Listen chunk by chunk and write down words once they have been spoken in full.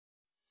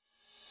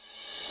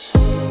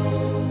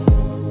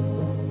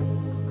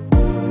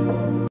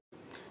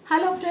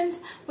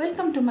friends,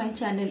 welcome to my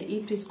channel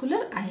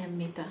Epreschooler. I am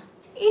Nita.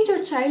 If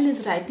your child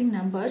is writing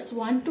numbers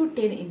 1 to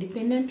 10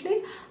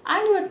 independently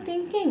and you are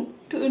thinking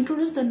to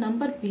introduce the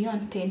number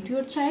beyond 10 to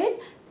your child,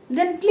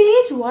 then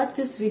please watch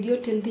this video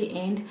till the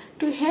end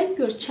to help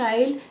your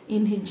child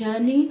in his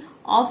journey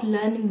of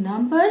learning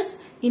numbers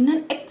in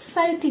an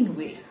exciting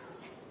way.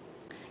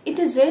 It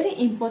is very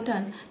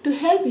important to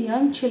help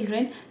young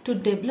children to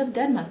develop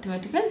their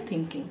mathematical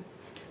thinking.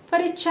 For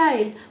a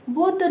child,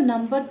 both the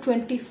number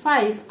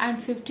 25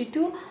 and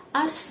 52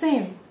 are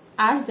same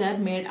as they are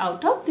made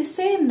out of the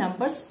same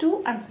numbers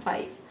 2 and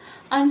 5.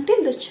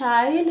 Until the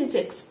child is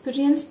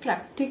experienced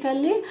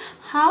practically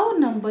how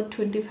number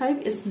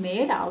 25 is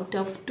made out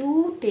of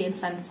 2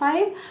 tens and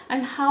 5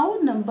 and how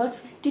number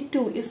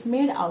 52 is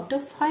made out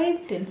of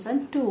 5 tens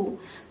and 2,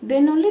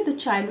 then only the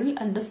child will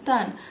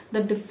understand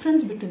the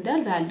difference between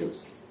their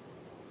values.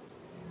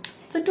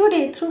 So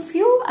today, through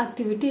few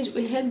activities,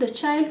 will help the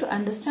child to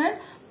understand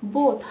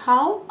both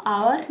how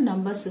our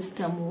number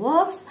system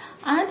works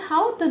and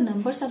how the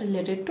numbers are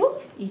related to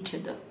each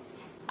other.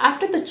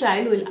 After the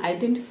child will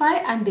identify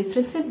and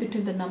differentiate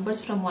between the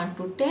numbers from 1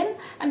 to 10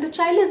 and the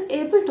child is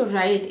able to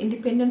write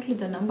independently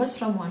the numbers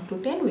from 1 to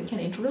 10, we can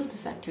introduce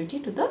this activity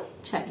to the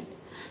child.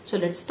 So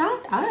let's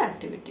start our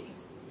activity.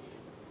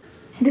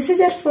 This is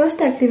our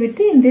first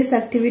activity. In this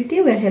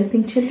activity, we are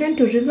helping children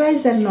to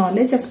revise their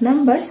knowledge of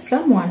numbers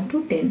from 1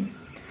 to 10.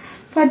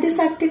 For this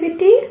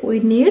activity, we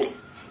need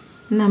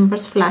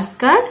numbers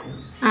flashcard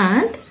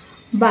and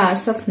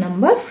bars of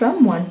number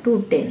from 1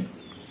 to 10.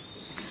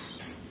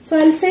 So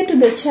I'll say to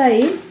the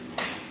child,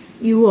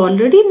 you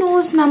already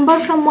knows number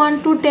from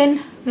 1 to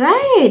 10,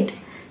 right?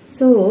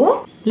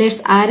 So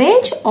let's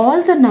arrange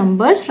all the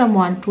numbers from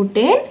 1 to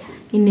 10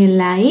 in a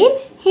line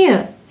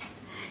here.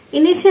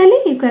 Initially,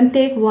 you can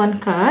take one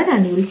card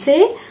and you will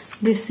say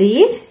this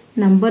is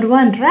number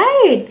 1,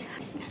 right?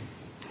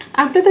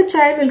 After the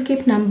child will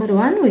keep number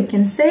 1, we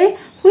can say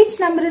which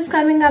number is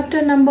coming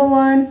after number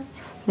 1.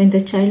 When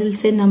the child will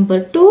say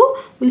number 2,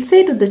 we'll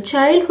say to the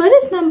child, where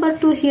is number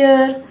 2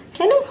 here?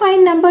 Can you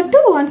find number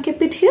 2 and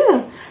keep it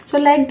here? So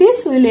like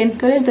this, we will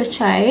encourage the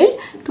child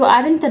to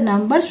arrange the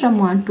numbers from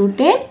 1 to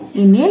 10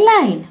 in a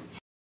line.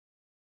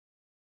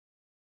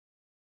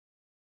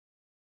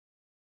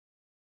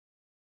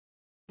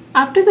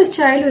 After the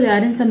child will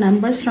arrange the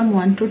numbers from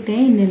 1 to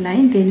 10 in a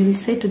line, then we will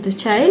say to the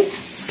child,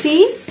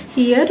 see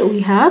here we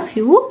have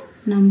few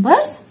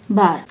numbers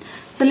bar.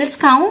 So let's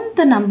count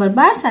the number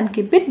bars and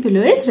keep it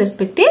below its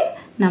respective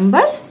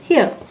numbers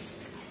here.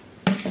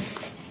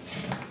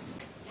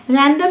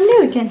 Randomly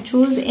we can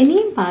choose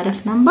any bar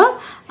of number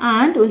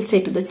and we'll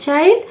say to the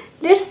child,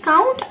 let's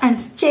count and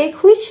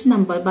check which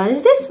number bar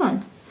is this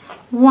one.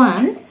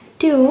 1,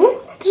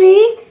 2,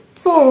 3,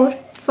 4,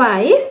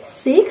 5,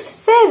 6,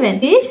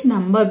 7. Each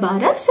number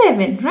bar of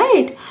 7,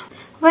 right?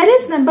 Where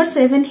is number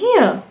 7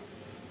 here?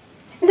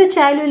 The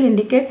child will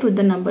indicate to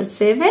the number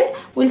 7.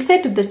 We'll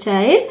say to the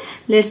child,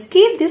 let's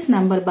keep this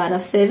number bar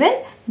of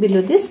 7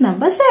 below this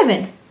number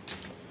 7.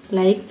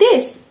 Like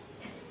this.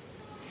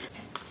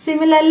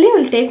 Similarly,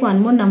 we'll take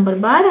one more number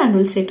bar and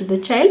we'll say to the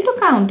child to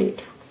count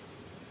it.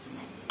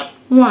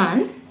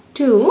 1,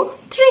 2,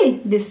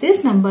 3. This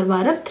is number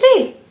bar of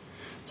 3.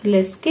 So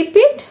let's keep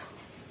it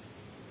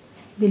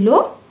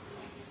below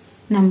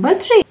number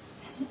 3.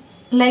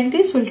 Like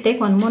this, we'll take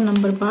one more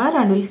number bar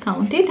and we'll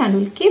count it and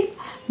we'll keep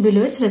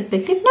below its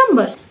respective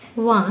numbers.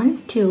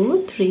 1,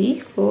 2, 3,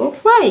 4,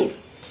 5.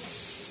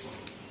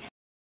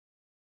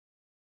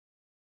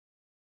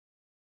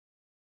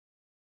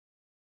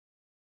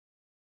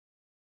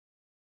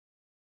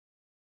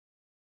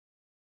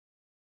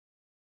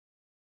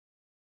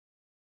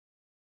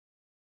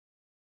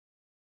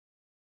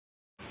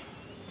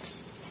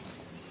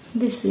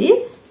 This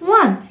is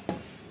 1.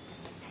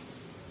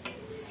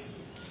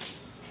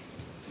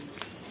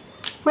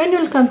 When you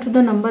will come to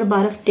the number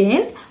bar of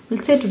 10,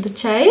 we'll say to the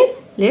child,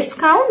 let's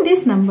count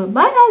this number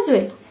bar as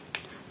well.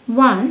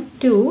 1,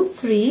 2,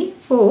 3,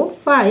 4,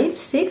 5,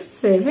 6,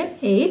 7,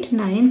 8,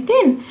 9,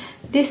 10.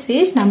 This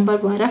is number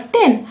bar of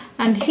 10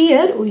 and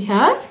here we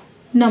have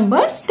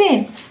numbers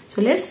 10.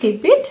 So let's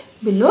keep it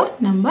below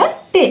number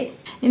 10.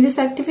 In this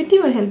activity,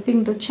 we are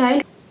helping the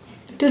child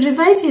to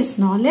revise his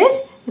knowledge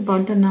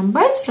about the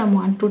numbers from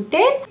 1 to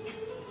 10.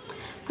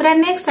 For our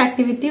next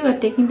activity, we are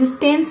taking this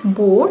tens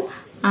board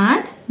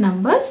and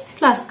numbers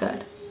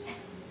flashcard.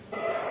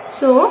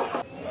 So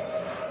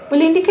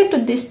we'll indicate to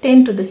this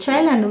 10 to the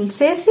child and we'll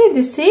say, see,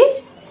 this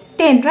is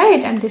 10, right?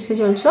 And this is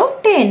also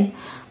 10.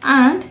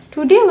 And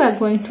today we are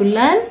going to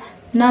learn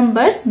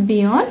numbers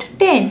beyond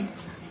 10.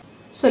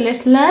 So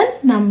let's learn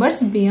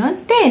numbers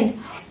beyond 10.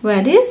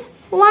 Where is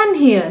 1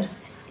 here?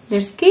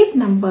 Let's keep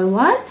number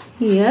 1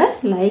 here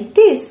like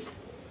this.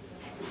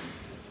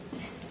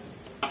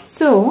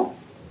 So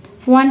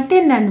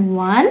 110 and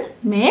 1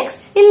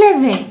 makes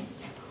 11.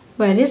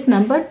 Where is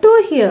number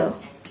 2 here?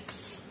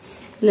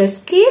 Let's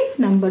keep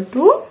number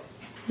 2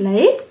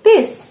 like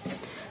this.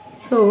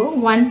 So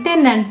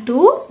 110 and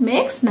 2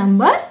 makes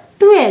number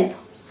 12.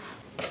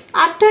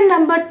 After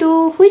number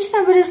 2, which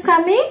number is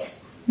coming?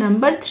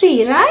 Number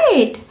 3,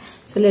 right?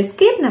 So let's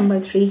keep number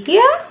 3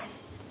 here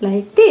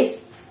like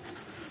this.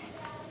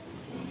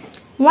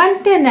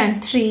 110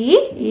 and 3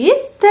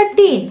 is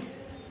 13.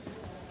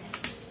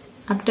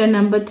 After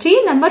number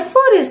 3, number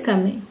 4 is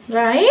coming,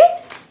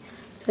 right?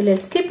 So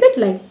let's keep it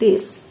like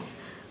this.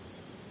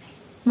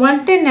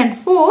 110 and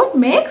 4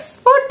 makes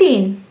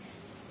 14.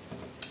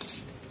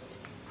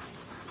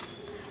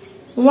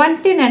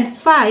 110 and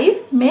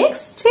 5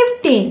 makes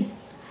 15.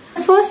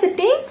 The first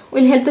sitting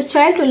will help the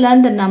child to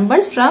learn the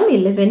numbers from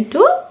 11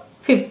 to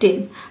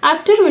 15.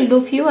 After we'll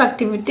do few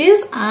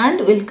activities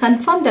and we'll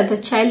confirm that the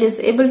child is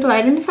able to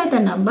identify the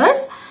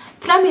numbers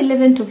from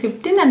 11 to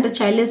 15 and the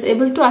child is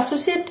able to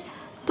associate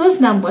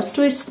those numbers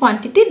to its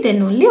quantity.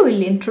 Then only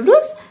we'll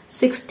introduce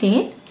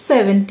 16,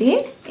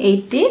 17,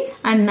 18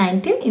 and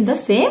 19 in the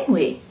same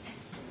way.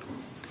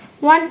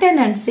 110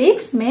 and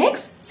 6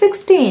 makes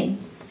 16.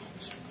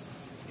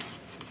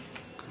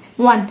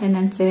 110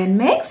 and 7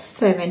 makes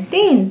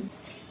 17.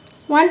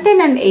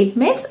 110 and 8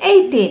 makes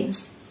 18.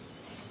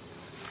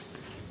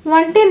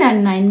 110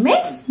 and 9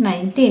 makes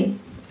 19.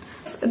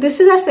 This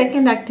is our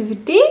second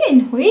activity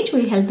in which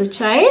we help the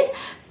child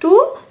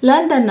to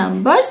learn the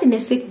numbers in a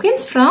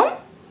sequence from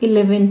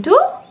 11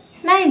 to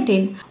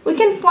 19. We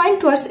can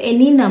point towards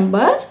any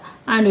number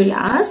and we'll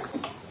ask,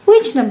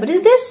 which number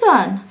is this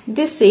one?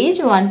 This is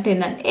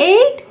 110 and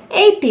 8,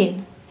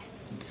 18.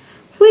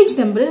 Which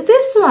number is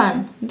this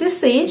one?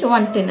 This is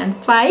 110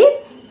 and 5,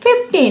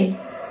 15.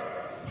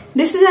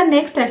 This is our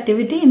next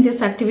activity. In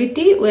this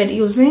activity, we are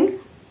using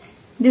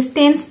this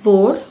tens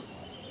board,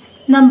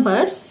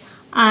 numbers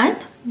and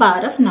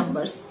bar of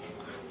numbers.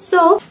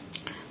 So,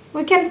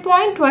 we can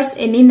point towards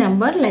any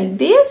number like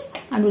this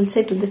and we'll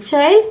say to the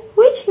child,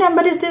 which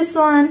number is this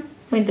one?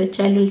 When the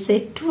child will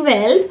say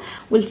 12,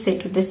 we'll say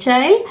to the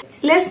child,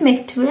 let's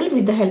make 12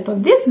 with the help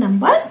of this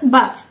numbers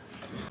bar.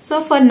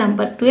 So for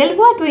number 12,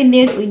 what we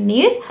need? We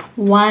need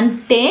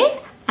 1 10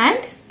 and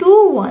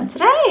 2 ones,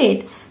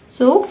 right?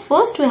 So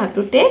first we have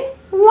to take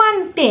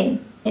 1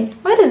 10. And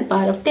where is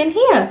bar of 10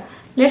 here?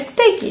 Let's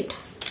take it.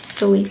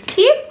 So we'll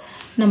keep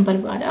number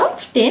bar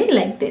of 10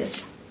 like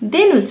this.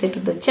 Then we'll say to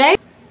the child,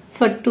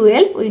 for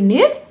 12 we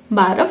need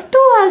bar of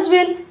 2 as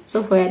well.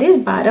 So where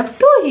is bar of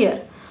 2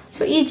 here?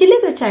 So easily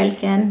the child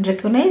can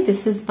recognize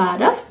this is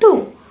bar of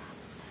 2.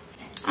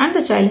 And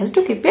the child has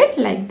to keep it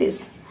like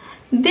this.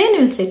 Then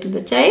we'll say to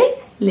the child,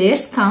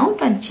 let's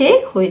count and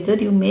check whether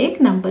you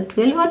make number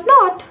 12 or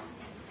not.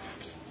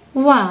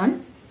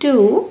 1,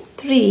 2,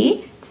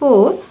 3,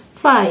 4,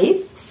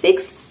 5,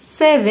 6,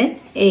 7,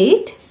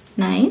 8,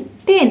 9,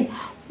 10.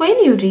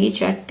 When you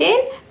reach at 10,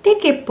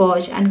 take a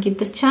pause and give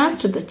the chance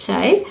to the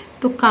child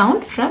to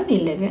count from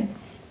 11.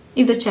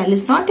 If the child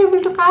is not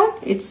able to count,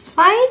 it's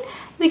fine.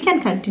 We can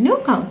continue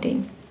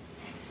counting.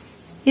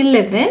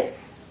 11,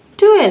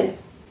 12.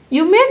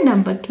 You made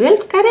number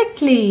 12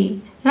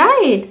 correctly.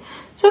 Right.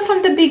 So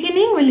from the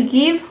beginning, we'll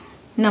give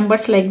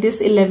numbers like this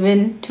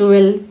 11,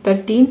 12,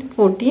 13,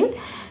 14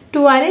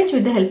 to arrange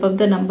with the help of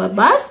the number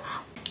bars.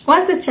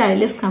 Once the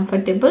child is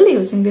comfortable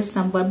using this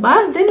number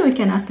bars, then we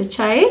can ask the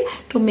child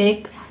to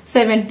make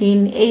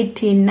 17,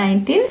 18,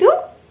 19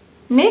 to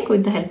make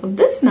with the help of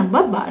this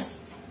number bars.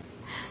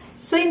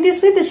 So in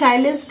this way, the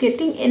child is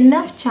getting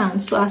enough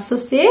chance to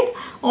associate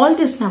all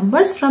these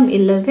numbers from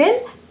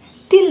 11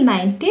 till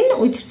 19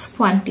 with its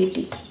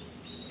quantity.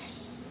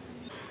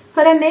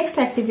 For our next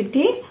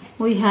activity,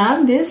 we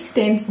have this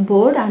tens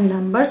board and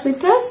numbers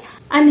with us,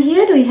 and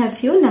here we have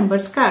few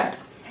numbers card.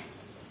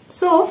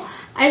 So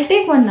I'll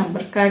take one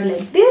number card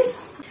like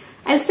this.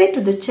 I'll say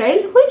to the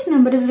child, which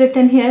number is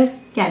written here?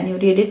 Can you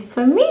read it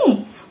for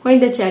me? When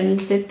the child will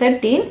say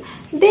 13,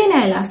 then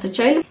I'll ask the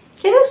child,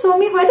 can you show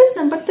me what is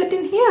number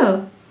 13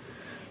 here?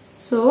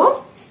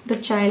 So the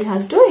child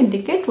has to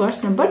indicate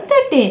what's number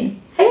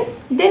 13. Right?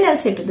 Then I'll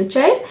say to the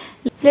child,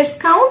 let's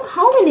count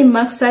how many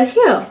mugs are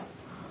here.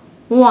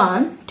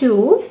 1,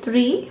 2,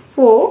 3,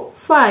 4,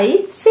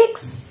 5,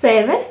 6,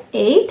 7,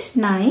 8,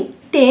 9,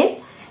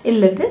 10,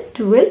 11,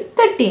 12,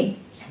 13.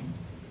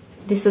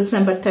 This is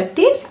number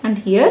 13 and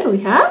here we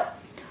have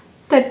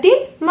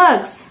 13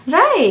 mugs,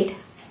 right?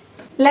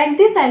 Like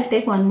this, I'll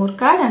take one more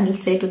card and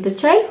will say to the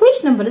child,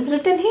 which number is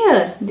written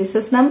here? This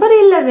is number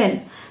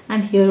 11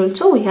 and here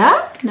also we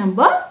have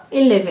number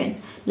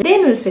 11.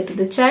 Then we'll say to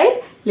the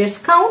child, let's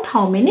count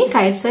how many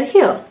kites are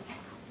here.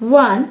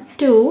 1,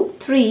 2,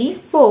 3,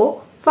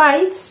 4,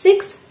 5,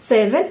 6,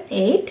 7,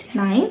 8,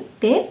 9,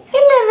 10,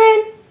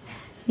 11.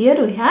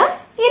 Here we have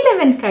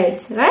 11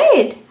 kites,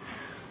 right?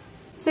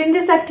 So in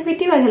this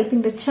activity, we are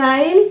helping the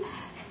child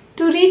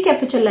to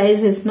recapitalize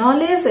his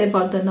knowledge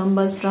about the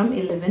numbers from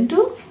 11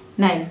 to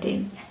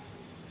 19.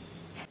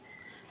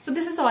 So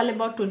this is all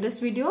about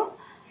today's video.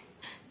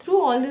 Through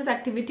all this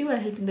activity, we are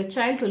helping the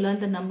child to learn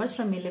the numbers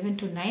from 11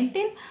 to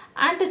 19,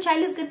 and the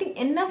child is getting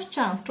enough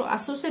chance to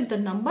associate the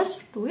numbers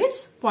to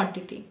its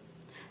quantity.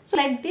 So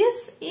like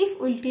this, if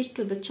we'll teach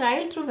to the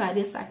child through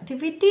various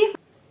activities,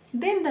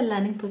 then the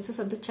learning process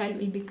of the child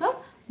will become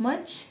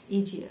much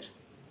easier.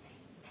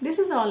 This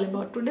is all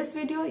about today's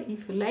video.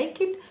 If you like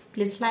it,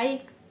 please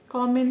like,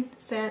 comment,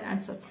 share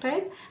and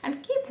subscribe,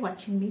 and keep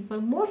watching me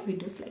for more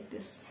videos like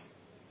this.